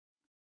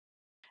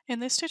In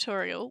this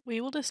tutorial,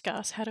 we will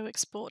discuss how to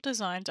export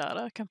design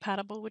data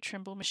compatible with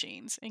Trimble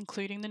machines,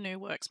 including the new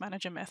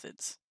WorksManager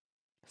methods.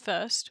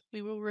 First,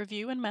 we will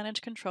review and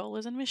manage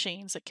controllers and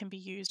machines that can be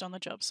used on the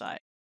job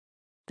site.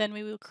 Then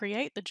we will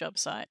create the job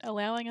site,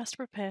 allowing us to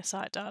prepare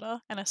site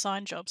data and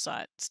assign job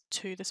sites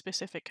to the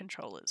specific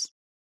controllers.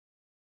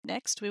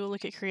 Next, we will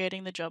look at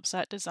creating the job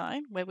site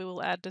design, where we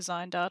will add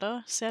design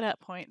data, set out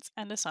points,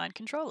 and assign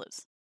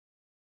controllers.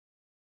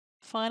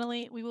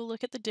 Finally, we will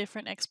look at the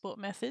different export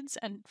methods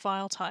and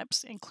file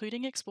types,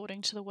 including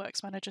exporting to the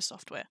WorksManager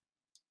software.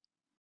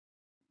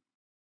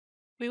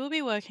 We will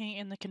be working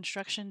in the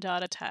Construction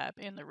Data tab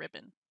in the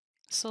ribbon.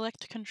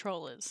 Select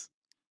Controllers.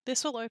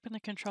 This will open the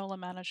Controller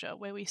Manager,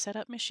 where we set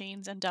up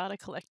machines and data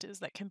collectors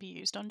that can be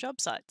used on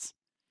job sites.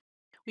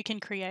 We can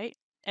create,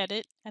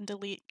 edit, and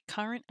delete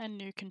current and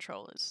new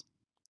controllers.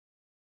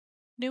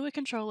 Newer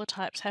controller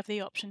types have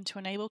the option to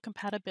enable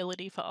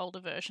compatibility for older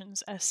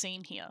versions, as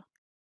seen here,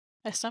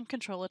 as some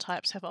controller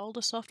types have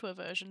older software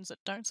versions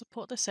that don't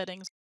support the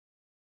settings.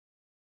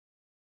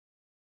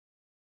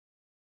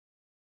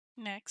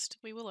 Next,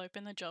 we will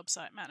open the Job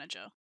Site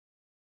Manager.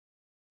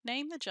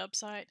 Name the job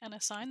site and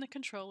assign the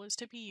controllers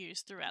to be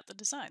used throughout the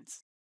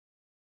designs.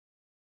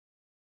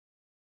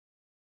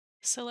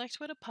 Select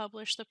where to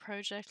publish the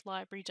project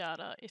library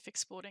data if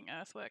exporting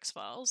Earthworks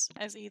files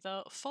as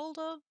either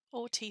folder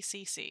or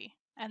TCC,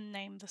 and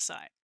name the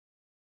site.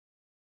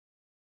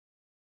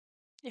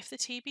 If the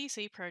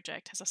TBC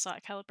project has a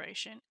site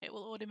calibration, it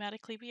will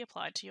automatically be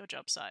applied to your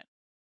job site.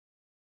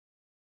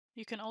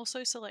 You can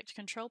also select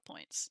control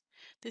points.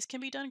 This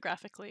can be done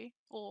graphically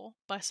or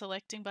by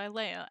selecting by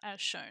layer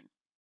as shown.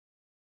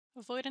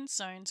 Avoidance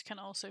zones can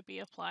also be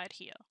applied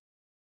here.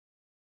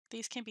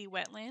 These can be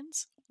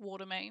wetlands,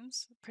 water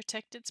mains,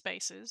 protected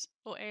spaces,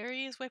 or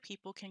areas where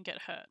people can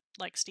get hurt,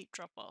 like steep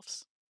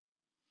drop-offs.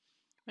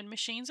 When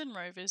machines and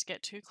rovers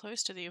get too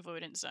close to the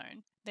avoidance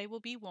zone, they will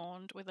be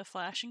warned with a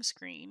flashing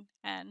screen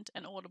and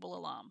an audible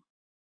alarm.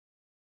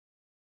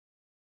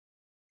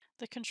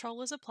 The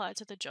controllers applied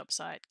to the job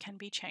site can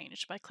be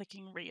changed by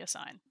clicking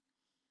Reassign.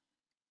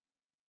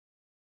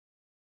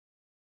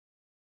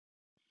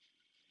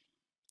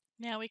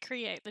 Now we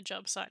create the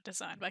job site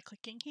design by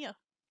clicking here.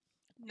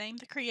 Name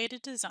the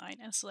created design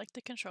and select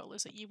the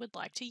controllers that you would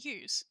like to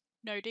use,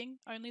 noting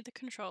only the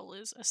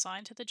controllers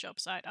assigned to the job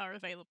site are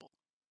available.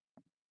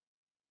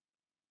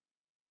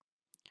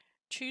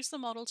 Choose the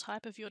model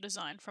type of your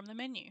design from the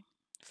menu.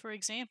 For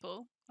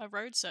example, a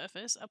road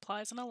surface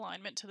applies an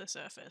alignment to the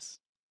surface.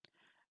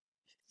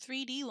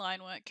 3D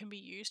line work can be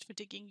used for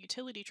digging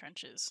utility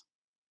trenches.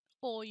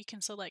 Or you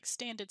can select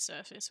standard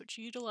surface, which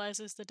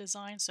utilizes the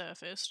design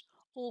surface,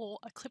 or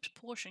a clipped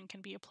portion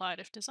can be applied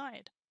if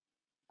desired.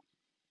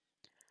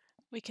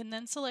 We can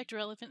then select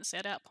relevant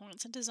set-out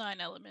points and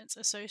design elements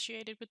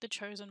associated with the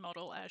chosen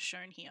model as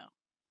shown here.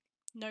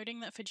 Noting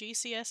that for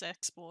GCS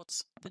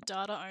exports, the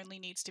data only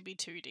needs to be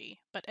 2D,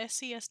 but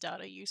SCS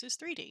data uses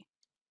 3D.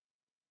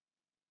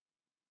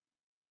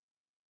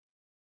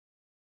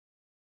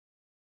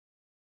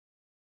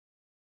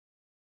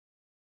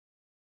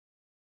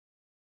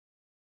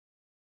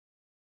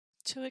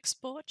 To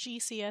export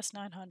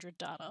GCS900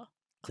 data,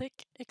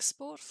 click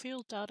Export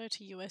Field Data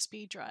to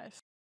USB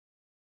Drive.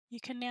 You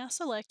can now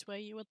select where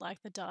you would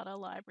like the data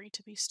library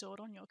to be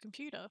stored on your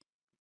computer.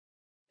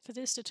 For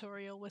this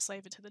tutorial, we'll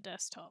save it to the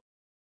desktop.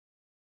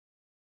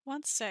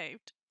 Once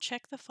saved,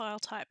 check the file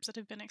types that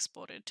have been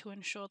exported to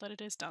ensure that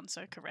it is done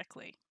so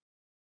correctly.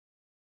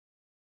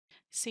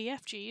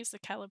 CFG is the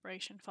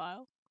calibration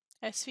file,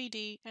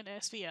 SVD and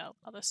SVL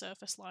are the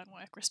surface line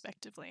work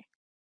respectively.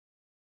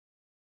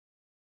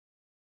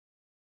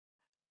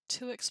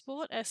 To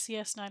export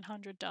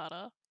SCS900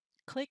 data,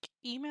 click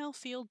Email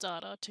Field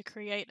Data to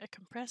create a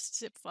compressed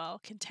zip file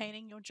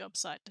containing your job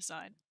site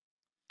design.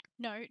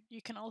 Note,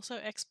 you can also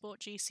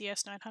export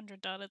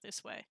GCS900 data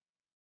this way.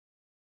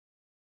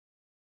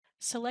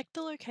 Select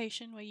the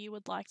location where you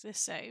would like this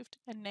saved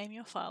and name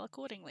your file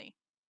accordingly.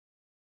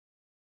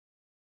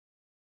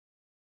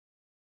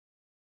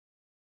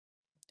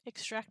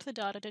 Extract the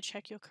data to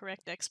check your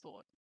correct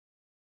export.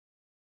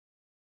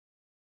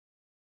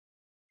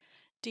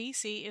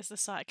 DC is the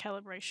site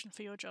calibration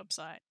for your job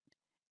site.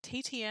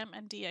 TTM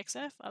and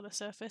DXF are the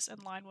surface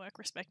and line work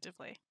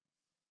respectively.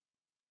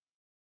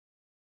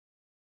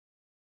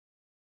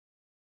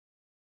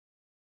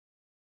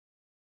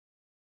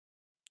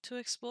 To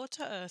export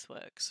to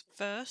Earthworks,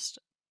 first,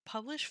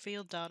 publish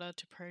field data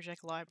to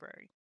project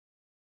library.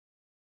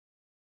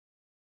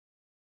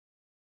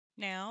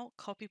 Now,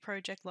 copy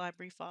project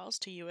library files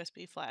to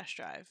USB flash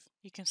drive.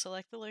 You can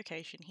select the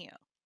location here.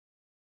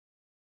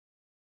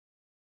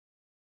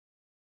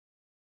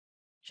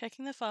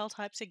 Checking the file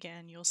types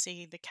again, you'll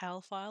see the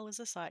cal file is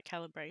a site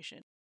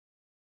calibration,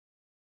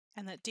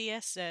 and that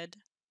DSZ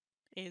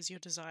is your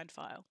design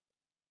file.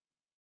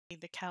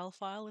 The cal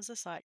file is a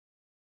site.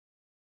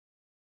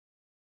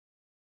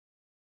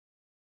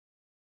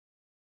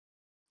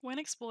 When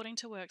exporting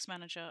to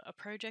WorksManager, a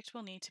project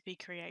will need to be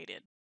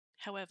created.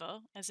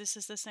 However, as this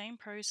is the same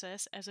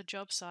process as a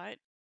job site,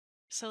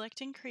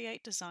 Selecting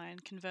Create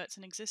Design converts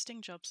an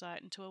existing job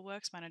site into a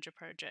WorksManager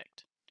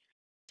project.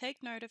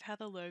 Take note of how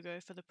the logo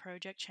for the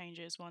project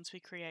changes once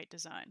we create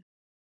design.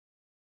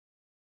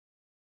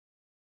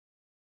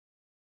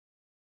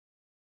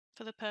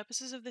 For the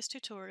purposes of this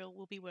tutorial,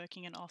 we'll be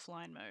working in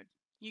offline mode.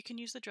 You can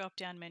use the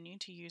drop-down menu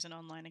to use an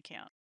online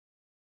account.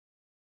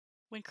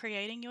 When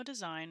creating your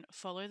design,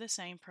 follow the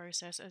same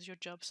process as your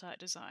job site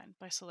design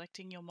by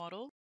selecting your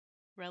model,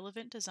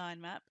 relevant design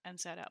map, and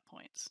setout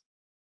points.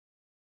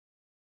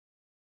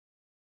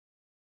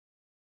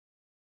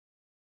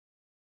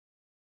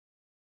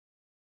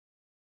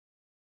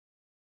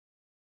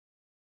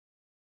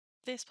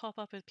 This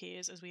pop-up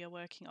appears as we are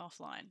working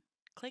offline.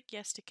 Click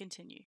Yes to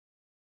continue.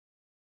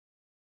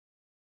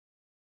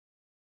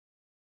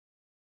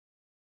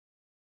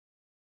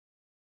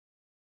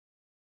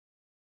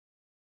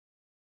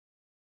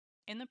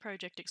 In the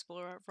Project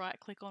Explorer,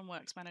 right-click on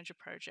WorksManager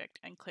Project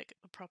and click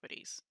the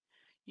Properties.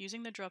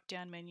 Using the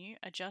drop-down menu,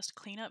 adjust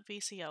Cleanup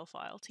VCL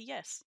file to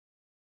Yes.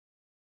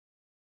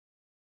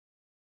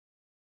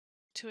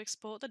 To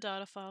export the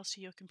data files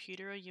to your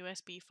computer or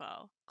USB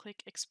file,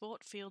 click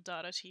Export Field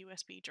Data to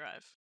USB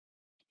drive.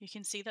 You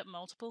can see that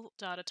multiple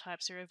data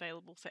types are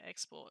available for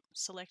export.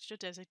 Select your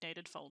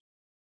designated folder.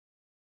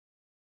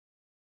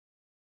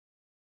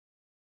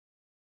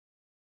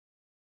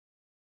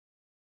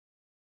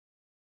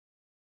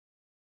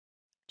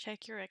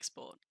 Check your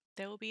export.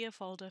 There will be a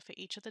folder for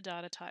each of the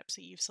data types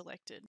that you've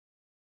selected.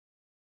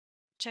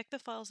 Check the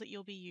files that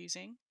you'll be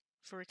using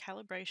for a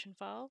calibration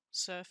file,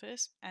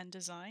 surface, and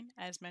design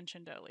as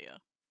mentioned earlier.